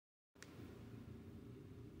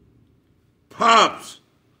Pops.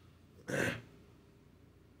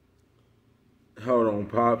 Hold on,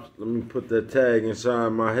 Pops. Let me put that tag inside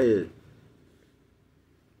my head.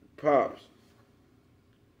 Pops.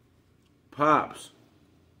 Pops.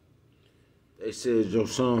 They said your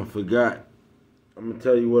son forgot. I'm going to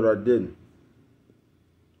tell you what I didn't.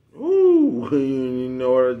 Ooh, you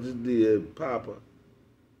know what I just did, Papa.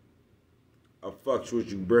 I fucks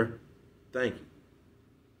with you, bruh. Thank you.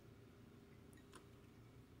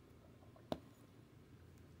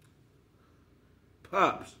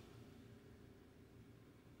 Pops.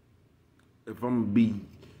 If I'm gonna be,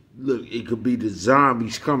 look, it could be the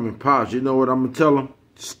zombies coming, Pops. You know what I'm gonna tell them?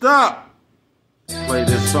 Stop! Play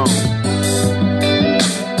this song.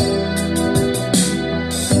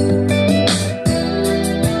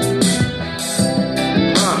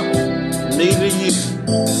 Pops, neither you.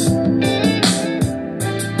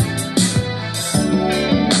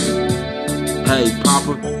 Hey,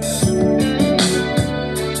 Papa.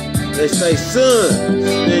 They say, son,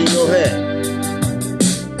 in your hat.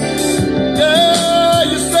 Yeah,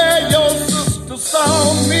 you say your sister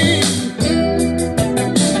saw me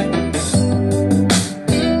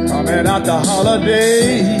coming out the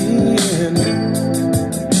holiday,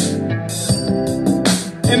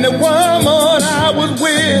 and the woman I was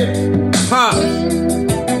with. Pops,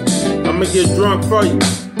 I'ma get drunk for you.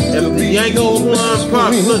 If the Yankees won,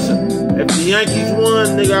 Pops, listen. If the Yankees won,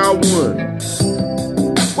 nigga, I won.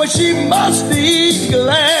 Well, she must be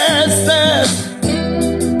glasses.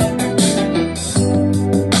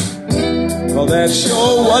 Well, that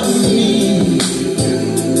sure wasn't me.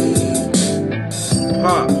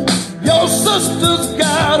 Pops. Your sister's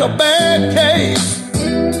got a bad case.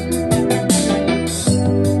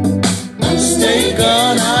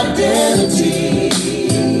 Mistaken identity.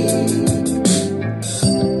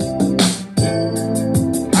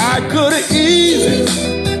 I could have easily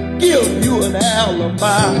give you an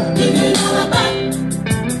alibi.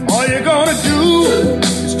 All you're gonna do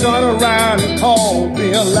is turn around and call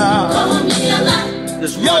me a lie.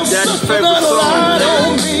 This is my Your daddy's sister favorite done lied song.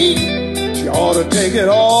 on me. She ought to take it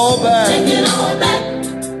all back.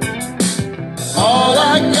 All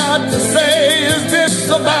I got to say is this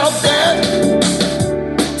about that.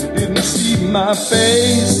 You didn't see my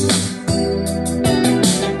face,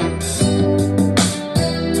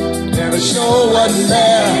 and it sure wasn't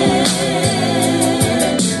there.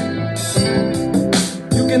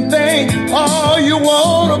 You can think all you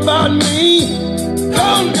want about me.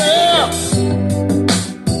 Come girl,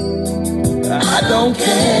 I don't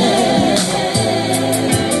care.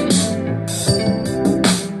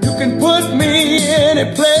 You can put me any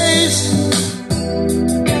place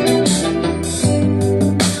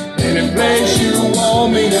you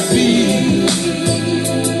want me to be.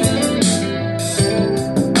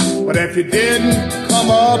 But if you didn't come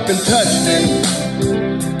up and touch me,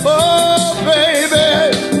 oh baby,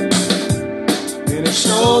 then it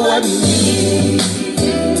sure wasn't me.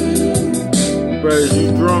 Brothers,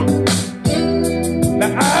 you drunk?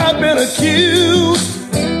 Now I've been accused,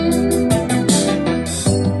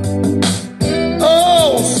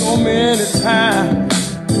 oh, so many times.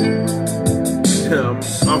 Yeah,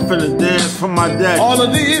 I'm finna dance for my daddy. All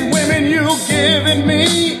of these women you giving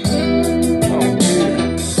me, oh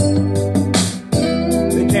baby,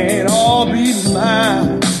 they can't all be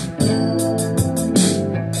mine.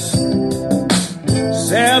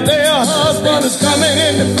 Said their husband is coming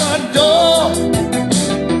in the front door,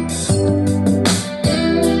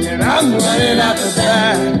 and I'm running out the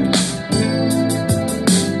back.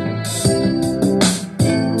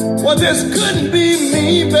 Well, this couldn't be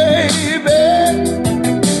me, baby.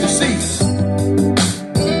 You see,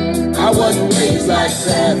 I wasn't raised like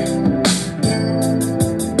that.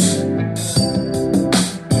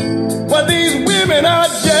 Well, these women are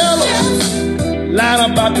jealous,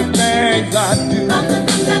 lying about the things I do.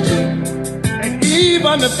 And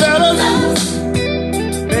even the fellas,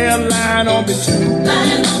 they're lying on me too.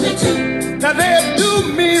 Now they'll do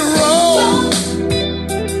me wrong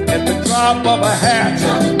at the drop of a hat.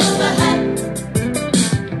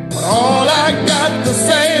 But all I got to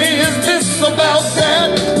say is this about that.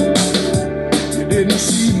 You didn't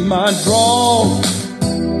see my draw.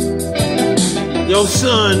 Your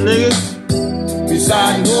son, nigga.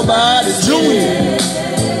 Beside nobody, Junior.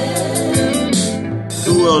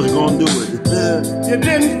 Who else gonna do it? You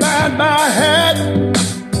didn't find my hat.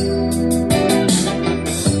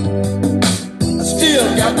 I still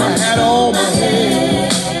got my hat on my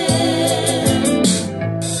head.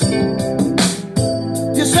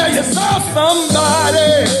 You say you saw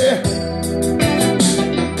somebody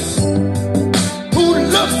who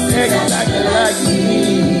looks exactly like me.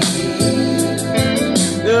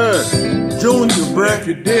 Yeah, bruh. If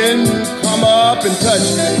you didn't come up and touch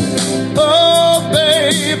me, oh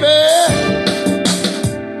baby,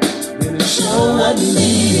 then it sure wasn't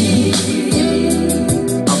me.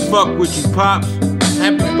 I fuck with you, Pops.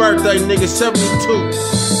 Happy birthday, nigga,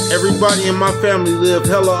 72. Everybody in my family live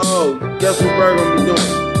hella old. Guess what Bird gonna be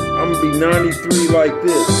doing? I'm gonna be 93 like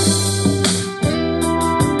this.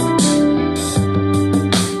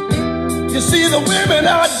 You see, the women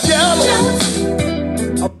are jealous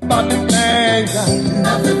about the things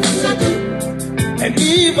I do. And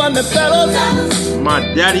even the fellas, My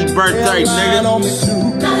daddy birthday, lying on nigga. me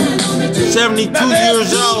too. 72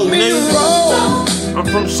 years old, nigga. I'm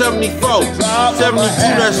from 74. 72,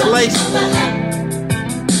 that's lacing.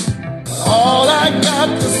 All I got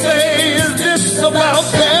to say is this about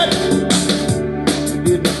that. You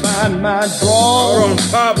didn't find my draw. Hold on,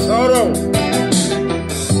 Pops, hold on.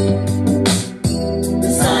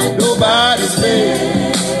 Nobody's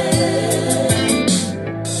there.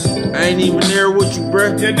 I ain't even there with you,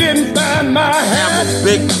 bruh. You didn't find my hat. I'm a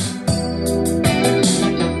big.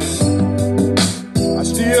 I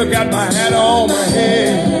still got my hat on my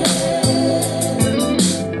head.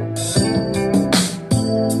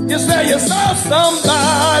 You say you saw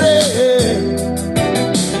somebody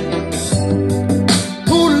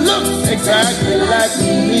who looks exactly like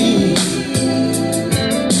me.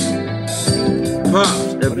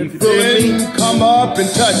 Pops, if you If you feeling me, didn't come up and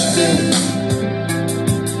touch me,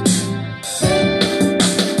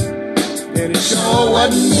 then it sure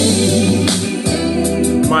wasn't me.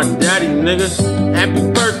 my daddy, nigga. Happy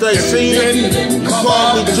birthday, senior. You You didn't come call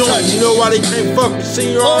up me and Junior. touch You know why they can't fuck with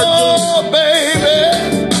senior or junior? Oh, baby,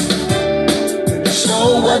 then it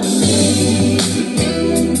sure wasn't me.